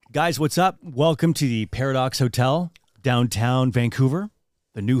Guys, what's up? Welcome to the Paradox Hotel, downtown Vancouver,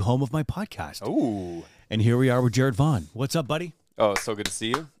 the new home of my podcast. Oh. And here we are with Jarrett Vaughan. What's up, buddy? Oh, so good to see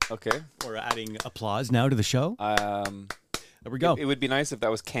you. Okay. We're adding applause now to the show. There we go. It would be nice if that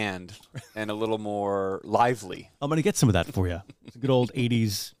was canned and a little more lively. I'm going to get some of that for you. It's a good old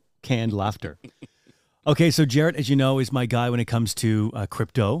 80s canned laughter. Okay, so Jarrett, as you know, is my guy when it comes to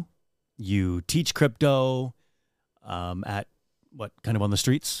crypto. You teach crypto at what, kind of on the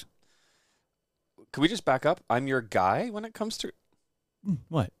streets? Can we just back up? I'm your guy when it comes to...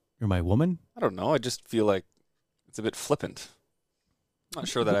 What? You're my woman? I don't know. I just feel like it's a bit flippant. I'm not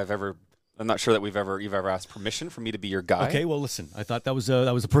sure that you've ever asked permission for me to be your guy. Okay, well, listen, I thought that was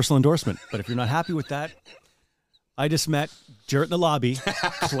a personal endorsement, but if you're not happy with that, I just met Jarrett in the lobby,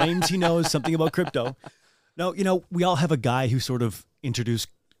 claims he knows something about crypto. No, you know, we all have a guy who sort of introduced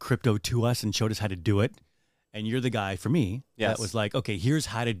crypto to us and showed us how to do it, and you're the guy for me that was like, okay, here's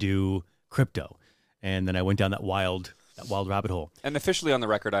how to do crypto, and then I went down that wild rabbit hole. And officially on the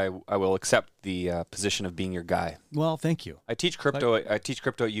record, I will accept the position of being your guy. Well, thank you. I teach crypto. I teach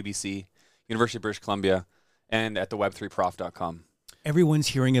crypto at UBC, University of British Columbia, and at the Web3Prof.com. Everyone's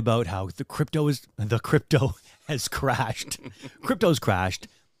hearing about how the crypto has crashed. Crypto's crashed,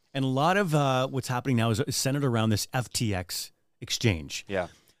 and a lot of what's happening now is centered around this FTX exchange. Yeah.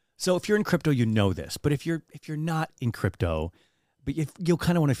 So if you're in crypto, you know this, but if you're not in crypto, but you'll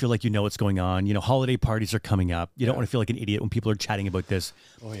kind of want to feel like you know what's going on. You know, holiday parties are coming up. You don't want to feel like an idiot when people are chatting about this.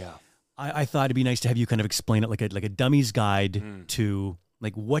 Oh yeah. I thought it'd be nice to have you kind of explain it like a dummies guide to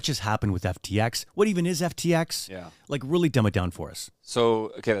like what just happened with FTX. What even is FTX? Yeah. Like really dumb it down for us.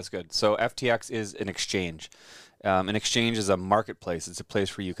 So, okay, that's good. So FTX is an exchange. An exchange is a marketplace. It's a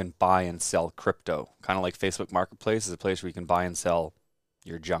place where you can buy and sell crypto. Kind of like Facebook Marketplace is a place where you can buy and sell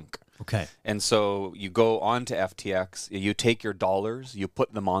your junk. Okay. And so you go on to FTX, you take your dollars, you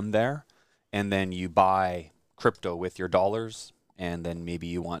put them on there, and then you buy crypto with your dollars, and then maybe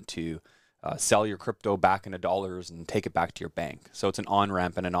you want to sell your crypto back into dollars and take it back to your bank. So it's an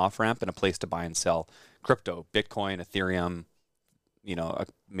on-ramp and an off-ramp and a place to buy and sell crypto, Bitcoin, Ethereum, you know,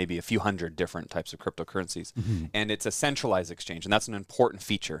 maybe a few hundred different types of cryptocurrencies. Mm-hmm. And it's a centralized exchange, and that's an important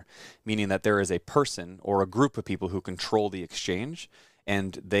feature, meaning that there is a person or a group of people who control the exchange,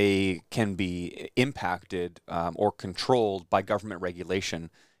 and they can be impacted or controlled by government regulation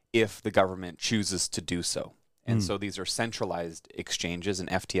if the government chooses to do so. And so these are centralized exchanges, and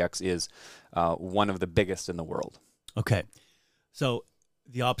FTX is one of the biggest in the world. Okay. So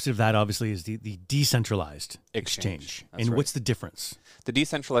the opposite of that, obviously, is the decentralized exchange. And right. What's the difference? The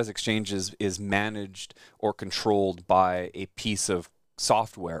decentralized exchange is managed or controlled by a piece of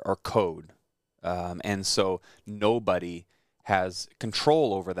software or code. And so nobody has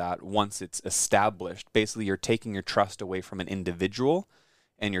control over that once it's established. Basically, you're taking your trust away from an individual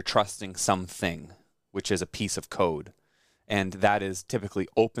and you're trusting something, which is a piece of code. And that is typically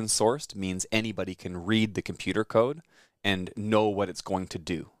open sourced, means anybody can read the computer code and know what it's going to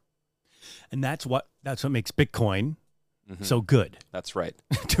do. And that's what makes Bitcoin so good. That's right.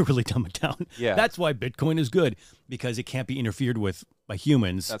 To really dumb it down. Yeah. That's why Bitcoin is good, because it can't be interfered with by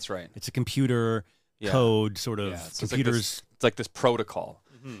humans. That's right. It's a computer code sort of computers. It's like this protocol.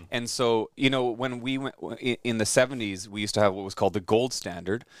 Mm-hmm. And so, you know, when we went in the 70s, we used to have what was called the gold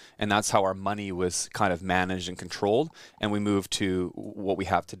standard, and that's how our money was kind of managed and controlled. And we moved to what we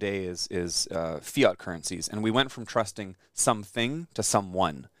have today is fiat currencies. And we went from trusting something to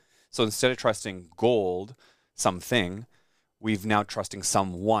someone. So instead of trusting gold, something, we've now trusting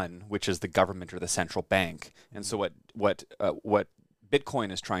someone, which is the government or the central bank. And so what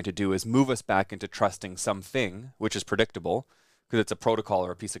Bitcoin is trying to do is move us back into trusting something, which is predictable, because it's a protocol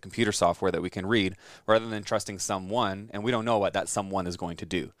or a piece of computer software that we can read, rather than trusting someone, and we don't know what that someone is going to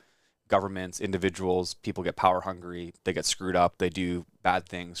do. Governments, individuals, people get power hungry, they get screwed up, they do bad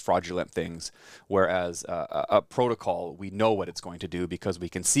things, fraudulent things, whereas a protocol, we know what it's going to do because we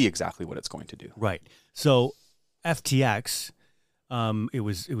can see exactly what it's going to do. Right. So FTX, it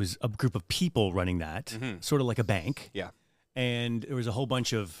was a group of people running that, sort of like a bank. Yeah. And there was a whole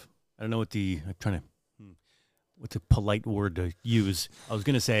bunch of, I don't know what the polite word to use. I was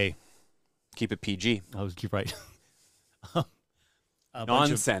going to say. Keep it PG. You're right.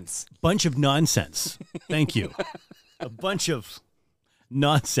 Nonsense. Bunch of nonsense. Thank you. A bunch of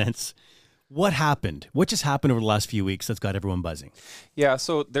nonsense What happened? What just happened over the last few weeks that's got everyone buzzing? Yeah,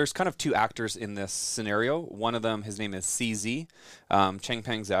 so there's kind of two actors in this scenario. One of them, his name is CZ,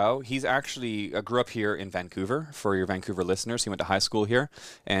 Changpeng Zhao. He's actually grew up here in Vancouver. For your Vancouver listeners, he went to high school here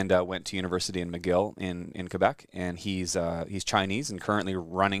and went to university in McGill in Quebec. And he's Chinese and currently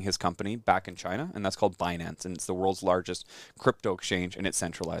running his company back in China, and that's called Binance, and it's the world's largest crypto exchange, and it's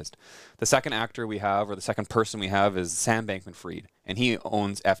centralized. The second actor we have, or the second person we have, is Sam Bankman-Fried, and he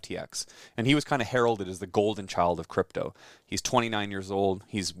owns FTX. And he was kind of heralded as the golden child of crypto. He's 29 years old.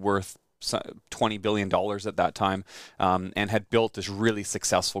 He's worth $20 billion at that time, and had built this really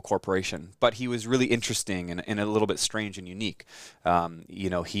successful corporation. But he was really interesting and a little bit strange and unique.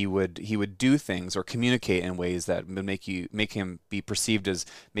 He would do things or communicate in ways that would make him be perceived as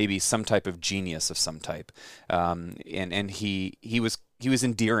maybe some type of genius of some type. And he was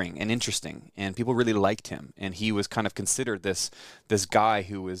endearing and interesting, and people really liked him. And he was kind of considered this guy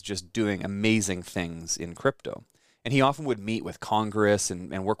who was just doing amazing things in crypto. And he often would meet with Congress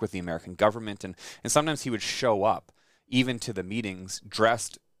and work with the American government. And sometimes he would show up even to the meetings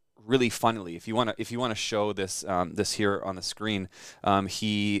dressed really funnily. If you want to show this this here on the screen,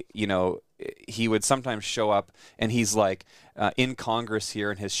 he would sometimes show up and he's like in Congress here,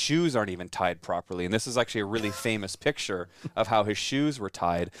 and his shoes aren't even tied properly. And this is actually a really famous picture of how his shoes were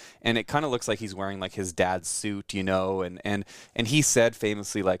tied, and it kind of looks like he's wearing like his dad's suit, and he said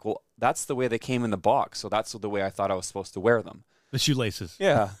famously, like, well, that's the way they came in the box, so that's the way I thought I was supposed to wear them. The shoelaces.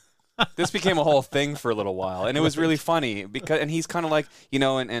 Yeah. This became a whole thing for a little while, and it was really funny and he's kind of like,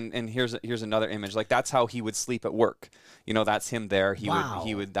 and here's another image, like that's how he would sleep at work. That's him there.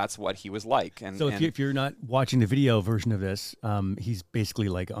 He would that's what he was like. And so if you're not watching the video version of this, he's basically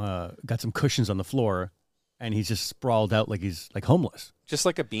like got some cushions on the floor, and he's just sprawled out like he's like homeless, just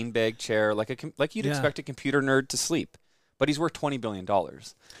like a beanbag chair, like you'd expect a computer nerd to sleep. But he's worth $20 billion.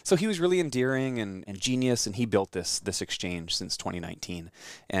 So he was really endearing and genius, and he built this exchange since 2019.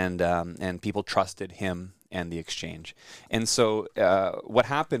 And people trusted him and the exchange. And so what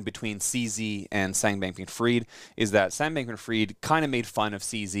happened between CZ and Sam Bankman-Fried is that Sam Bankman-Fried kind of made fun of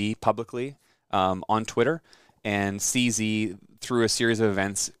CZ publicly on Twitter. And CZ, through a series of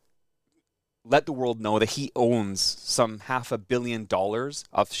events, let the world know that he owns some $500 million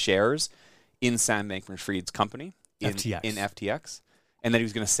of shares in Sam Bankman-Fried's company. In FTX, and then he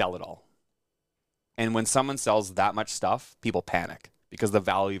was going to sell it all. And when someone sells that much stuff, people panic because the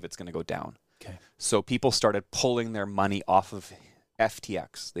value of it's going to go down. Okay. So people started pulling their money off of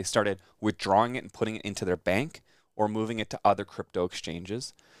FTX. They started withdrawing it and putting it into their bank or moving it to other crypto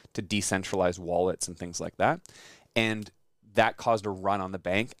exchanges, to decentralized wallets and things like that. And that caused a run on the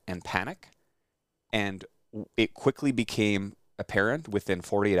bank and panic. And it quickly became apparent within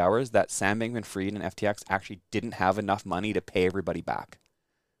 48 hours that Sam Bankman-Fried and FTX actually didn't have enough money to pay everybody back.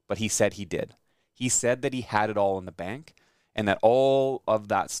 But he said he did. He said that he had it all in the bank, and that all of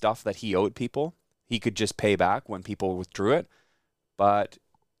that stuff that he owed people, he could just pay back when people withdrew it. But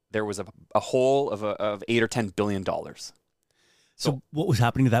there was a hole of $8 or $10 billion. So what was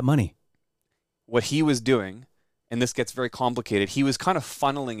happening to that money? What he was doing, and this gets very complicated, he was kind of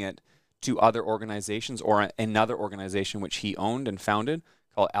funneling it to other organizations, or another organization which he owned and founded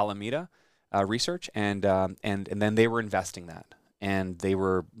called Alameda Research, and then they were investing that, and they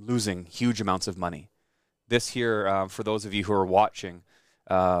were losing huge amounts of money. This here, for those of you who are watching,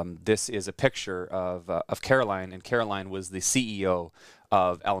 this is a picture of Caroline, and Caroline was the CEO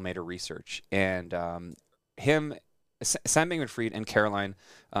of Alameda Research, and Sam Bankman-Fried and Caroline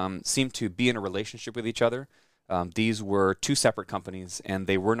seemed to be in a relationship with each other. These were two separate companies, and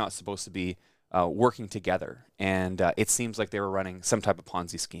they were not supposed to be working together. And it seems like they were running some type of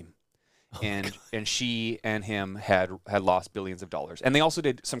Ponzi scheme. And she and him had lost billions of dollars. And they also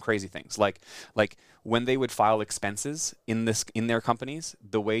did some crazy things, like when they would file expenses in their companies,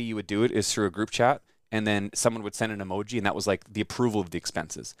 the way you would do it is through a group chat, and then someone would send an emoji, and that was like the approval of the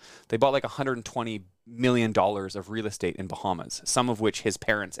expenses. They bought like $120 million of real estate in Bahamas, some of which his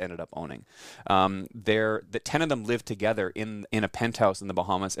parents ended up owning. The 10 of them lived together in a penthouse in the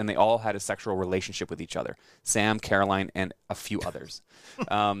Bahamas, and they all had a sexual relationship with each other. Sam, Caroline, and a few others.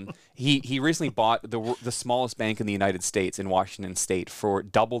 He recently bought the smallest bank in the United States, in Washington State, for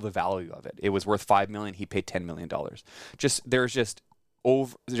double the value of it. It was worth $5 million. He paid $10 million. There's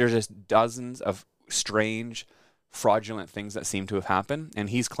just dozens of strange, fraudulent things that seem to have happened, and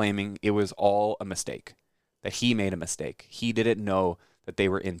he's claiming it was all a mistake, that he made a mistake. He didn't know that they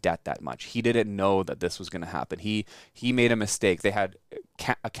were in debt that much. He didn't know that this was going to happen. He made a mistake. They had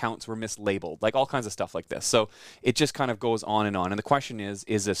accounts were mislabeled, like all kinds of stuff like this. So it just kind of goes on. And the question is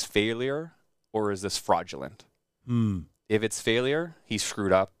this failure or is this fraudulent? If it's failure, he's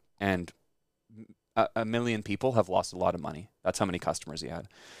screwed up, and a million people have lost a lot of money. That's how many customers he had.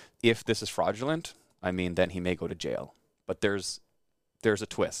 If this is fraudulent, I mean, then he may go to jail. But there's a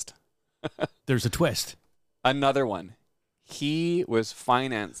twist. There's a twist. Another one. He was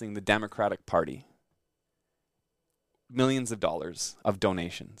financing the Democratic Party. Millions of dollars of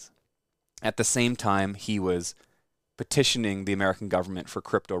donations. At the same time, he was petitioning the American government for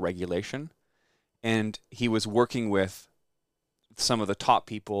crypto regulation. And he was working with some of the top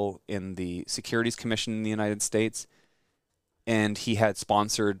people in the Securities Commission in the United States. And he had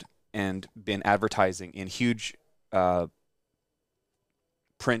sponsored and been advertising in huge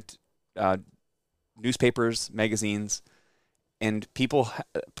print newspapers, magazines, and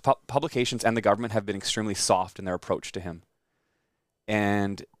publications and the government have been extremely soft in their approach to him.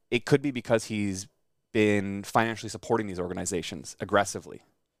 And it could be because he's been financially supporting these organizations aggressively.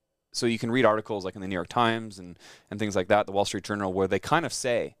 So you can read articles like in the New York Times and things like that, the Wall Street Journal, where they kind of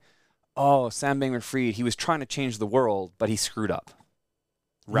say, oh, Sam Bankman-Fried, he was trying to change the world, but he screwed up.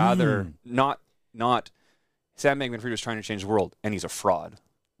 Rather, not Sam Bankman-Fried was trying to change the world, and he's a fraud.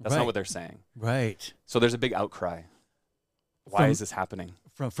 That's not what they're saying. Right. So there's a big outcry. Why is this happening?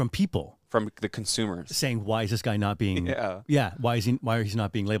 From people. From the consumers. Saying, why is this guy not being... Yeah. Why is he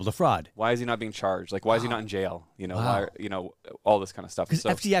not being labeled a fraud? Why is he not being charged? Like, why is he not in jail? You know, why, all this kind of stuff. Because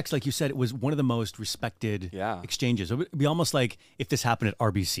FTX, like you said, it was one of the most respected exchanges. It would be almost like if this happened at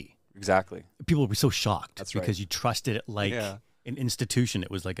RBC. Exactly. People would be so shocked. That's because you trusted it like an institution.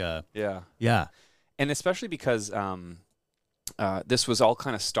 It was like a... Yeah. And especially because this was all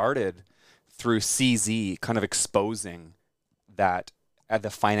kind of started through CZ kind of exposing that the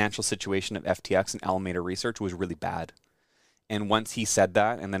financial situation of FTX and Alameda Research was really bad. And once he said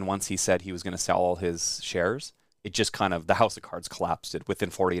that, and then once he said he was going to sell all his shares, it just kind of, the house of cards collapsed within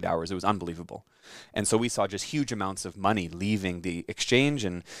 48 hours. It was unbelievable. And so we saw just huge amounts of money leaving the exchange,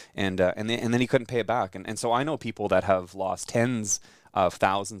 and then he couldn't pay it back. And so I know people that have lost tens of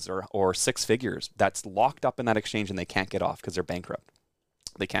thousands or six figures that's locked up in that exchange, and they can't get off because they're bankrupt.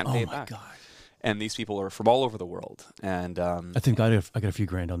 They can't pay it back. Oh, my God. And these people are from all over the world. And I think I got a few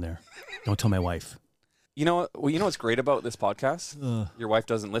grand on there. Don't tell my wife. You know what's great about this podcast? Your wife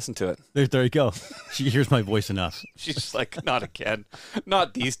doesn't listen to it. There you go. She hears my voice enough. She's just like, not again.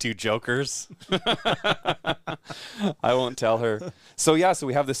 Not these two jokers. I won't tell her. So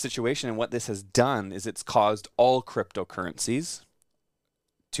we have this situation, and what this has done is it's caused all cryptocurrencies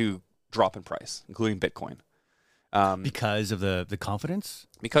to drop in price, including Bitcoin. Because of the confidence?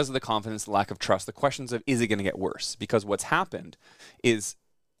 Because of the confidence, the lack of trust, the questions of, is it going to get worse? Because what's happened is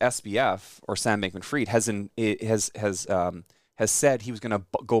SBF, or Sam Bankman-Fried, has said he was going to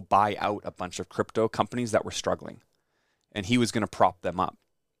go buy out a bunch of crypto companies that were struggling, and he was going to prop them up.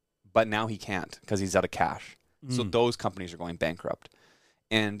 But now he can't because he's out of cash. So those companies are going bankrupt.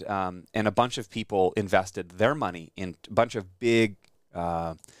 And a bunch of people invested their money in a bunch of big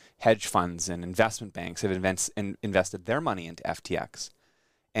hedge funds and investment banks have invested their money into FTX.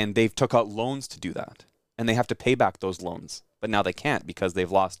 And they've took out loans to do that. And they have to pay back those loans. But now they can't because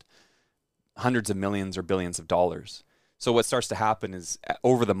they've lost hundreds of millions or billions of dollars. So what starts to happen is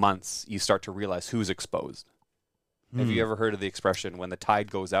over the months, you start to realize who's exposed. Have you ever heard of the expression, when the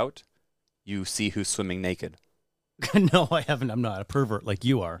tide goes out, you see who's swimming naked? No, I haven't. I'm not a pervert like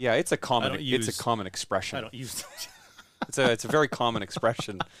you are. Yeah, it's a common expression. I don't use it's a very common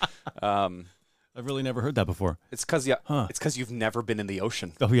expression. I've really never heard that before. It's because you've never been in the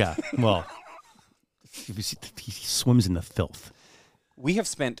ocean. Oh yeah. Well, he swims in the filth. We have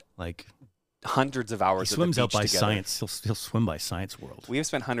spent like hundreds of hours. He swims at the out beach by together. Science. He'll swim by Science World. We have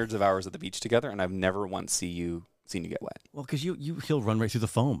spent hundreds of hours at the beach together, and I've never once seen you get wet. Well, because he'll run right through the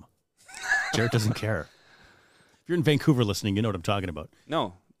foam. Jarrett doesn't care. If you're in Vancouver listening, you know what I'm talking about.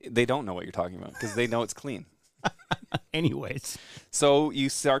 No, they don't know what you're talking about because they know it's clean. Anyways, so you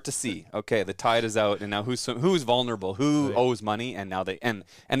start to see, okay, the tide is out, and now who's vulnerable, who owes money, and now and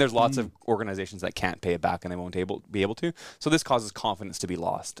there's lots of organizations that can't pay it back, and they won't be able to. So this causes confidence to be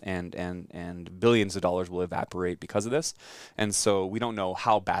lost, and billions of dollars will evaporate because of this, and so we don't know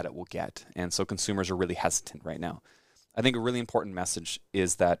how bad it will get, and so consumers are really hesitant right now. I think a really important message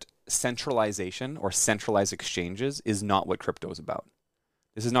is that centralization or centralized exchanges is not what crypto is about.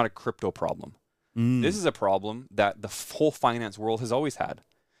 This is not a crypto problem. This is a problem that the whole finance world has always had.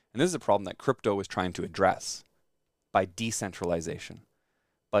 And this is a problem that crypto is trying to address by decentralization,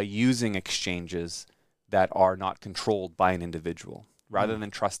 by using exchanges that are not controlled by an individual. Rather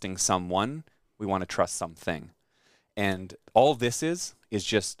than trusting someone, we want to trust something. And all this is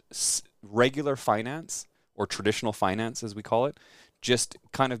just regular finance, or traditional finance as we call it, just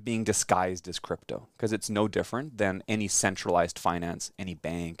kind of being disguised as crypto, because it's no different than any centralized finance, any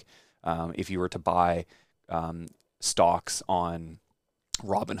bank, if you were to buy stocks on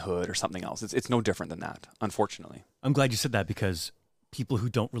Robinhood or something else. It's no different than that, unfortunately. I'm glad you said that, because people who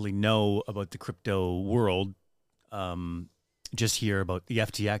don't really know about the crypto world just hear about the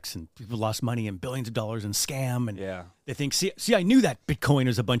FTX and people lost money and billions of dollars and scam, and they think, see, I knew that Bitcoin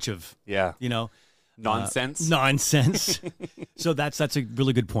is a bunch of nonsense. Nonsense. So that's a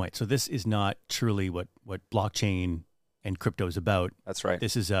really good point. So this is not truly what blockchain and crypto is about. That's right.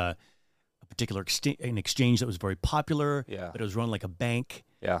 This is a particular an exchange that was very popular, but it was run like a bank.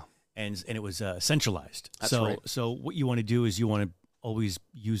 Yeah. And it was centralized. That's right. So what you want to do is you want to always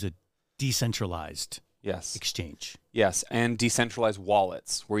use a decentralized exchange. Yes, and decentralized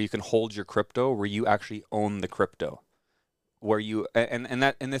wallets where you can hold your crypto, where you actually own the crypto. Where you and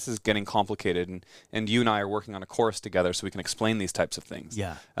this is getting complicated, and you and I are working on a course together so we can explain these types of things.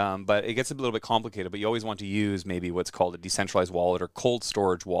 Yeah. But it gets a little bit complicated. But you always want to use maybe what's called a decentralized wallet or cold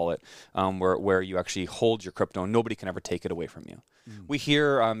storage wallet, where you actually hold your crypto and nobody can ever take it away from you. We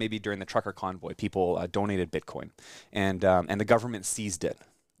hear maybe during the trucker convoy, people donated Bitcoin, and the government seized it.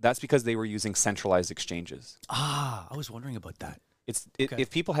 That's because they were using centralized exchanges. I was wondering about that.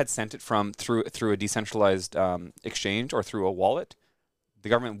 If people had sent it through a decentralized exchange or through a wallet, the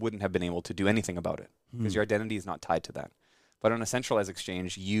government wouldn't have been able to do anything about it because your identity is not tied to that. But on a centralized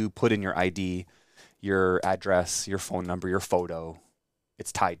exchange, you put in your ID, your address, your phone number, your photo.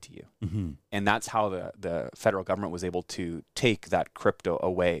 It's tied to you. And that's how the federal government was able to take that crypto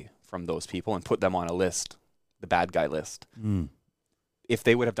away from those people and put them on a list, the bad guy list. If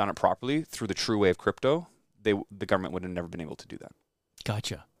they would have done it properly through the true way of crypto, the government would have never been able to do that.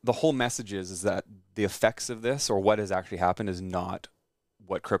 Gotcha. The whole message is that the effects of this, or what has actually happened, is not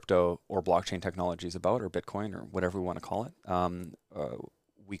what crypto or blockchain technology is about, or Bitcoin, or whatever we want to call it.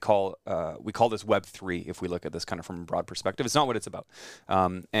 We call this Web3 if we look at this kind of from a broad perspective. It's not what it's about.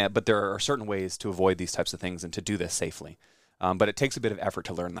 But there are certain ways to avoid these types of things and to do this safely. But it takes a bit of effort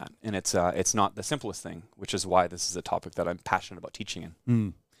to learn that. And it's not the simplest thing, which is why this is a topic that I'm passionate about teaching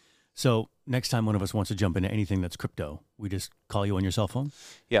in. So next time one of us wants to jump into anything that's crypto, we just call you on your cell phone?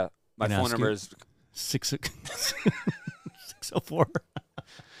 Yeah. My phone number is 604.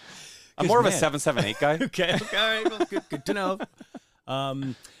 I'm more of a 778 guy. Okay. All right. Well, good to know.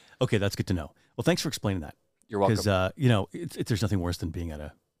 Okay, that's good to know. Well, thanks for explaining that. You're welcome. Because, there's nothing worse than being at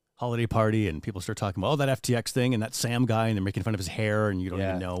a holiday party and people start talking about, that FTX thing and that Sam guy, and they're making fun of his hair, and you don't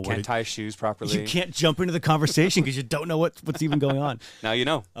even know. Can't tie shoes properly. You can't jump into the conversation because you don't know what's even going on. Now you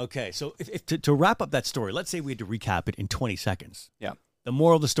know. Okay, so to wrap up that story, let's say we had to recap it in 20 seconds. Yeah. The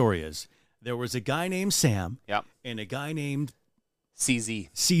moral of the story is there was a guy named Sam and a guy named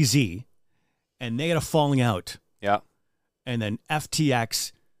CZ, and they had a falling out. Yeah. And then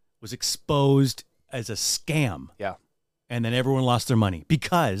FTX was exposed as a scam. Yeah. And then everyone lost their money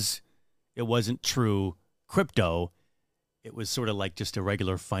because it wasn't true crypto. It was sort of like just a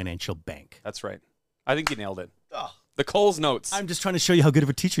regular financial bank. That's right. I think you nailed it. The Coles notes. I'm just trying to show you how good of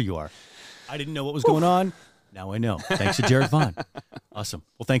a teacher you are. I didn't know what was going on. Now I know. Thanks to Jarrett Vaughan. Awesome.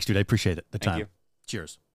 Well, thanks, dude. I appreciate it. The time. Thank you. Cheers.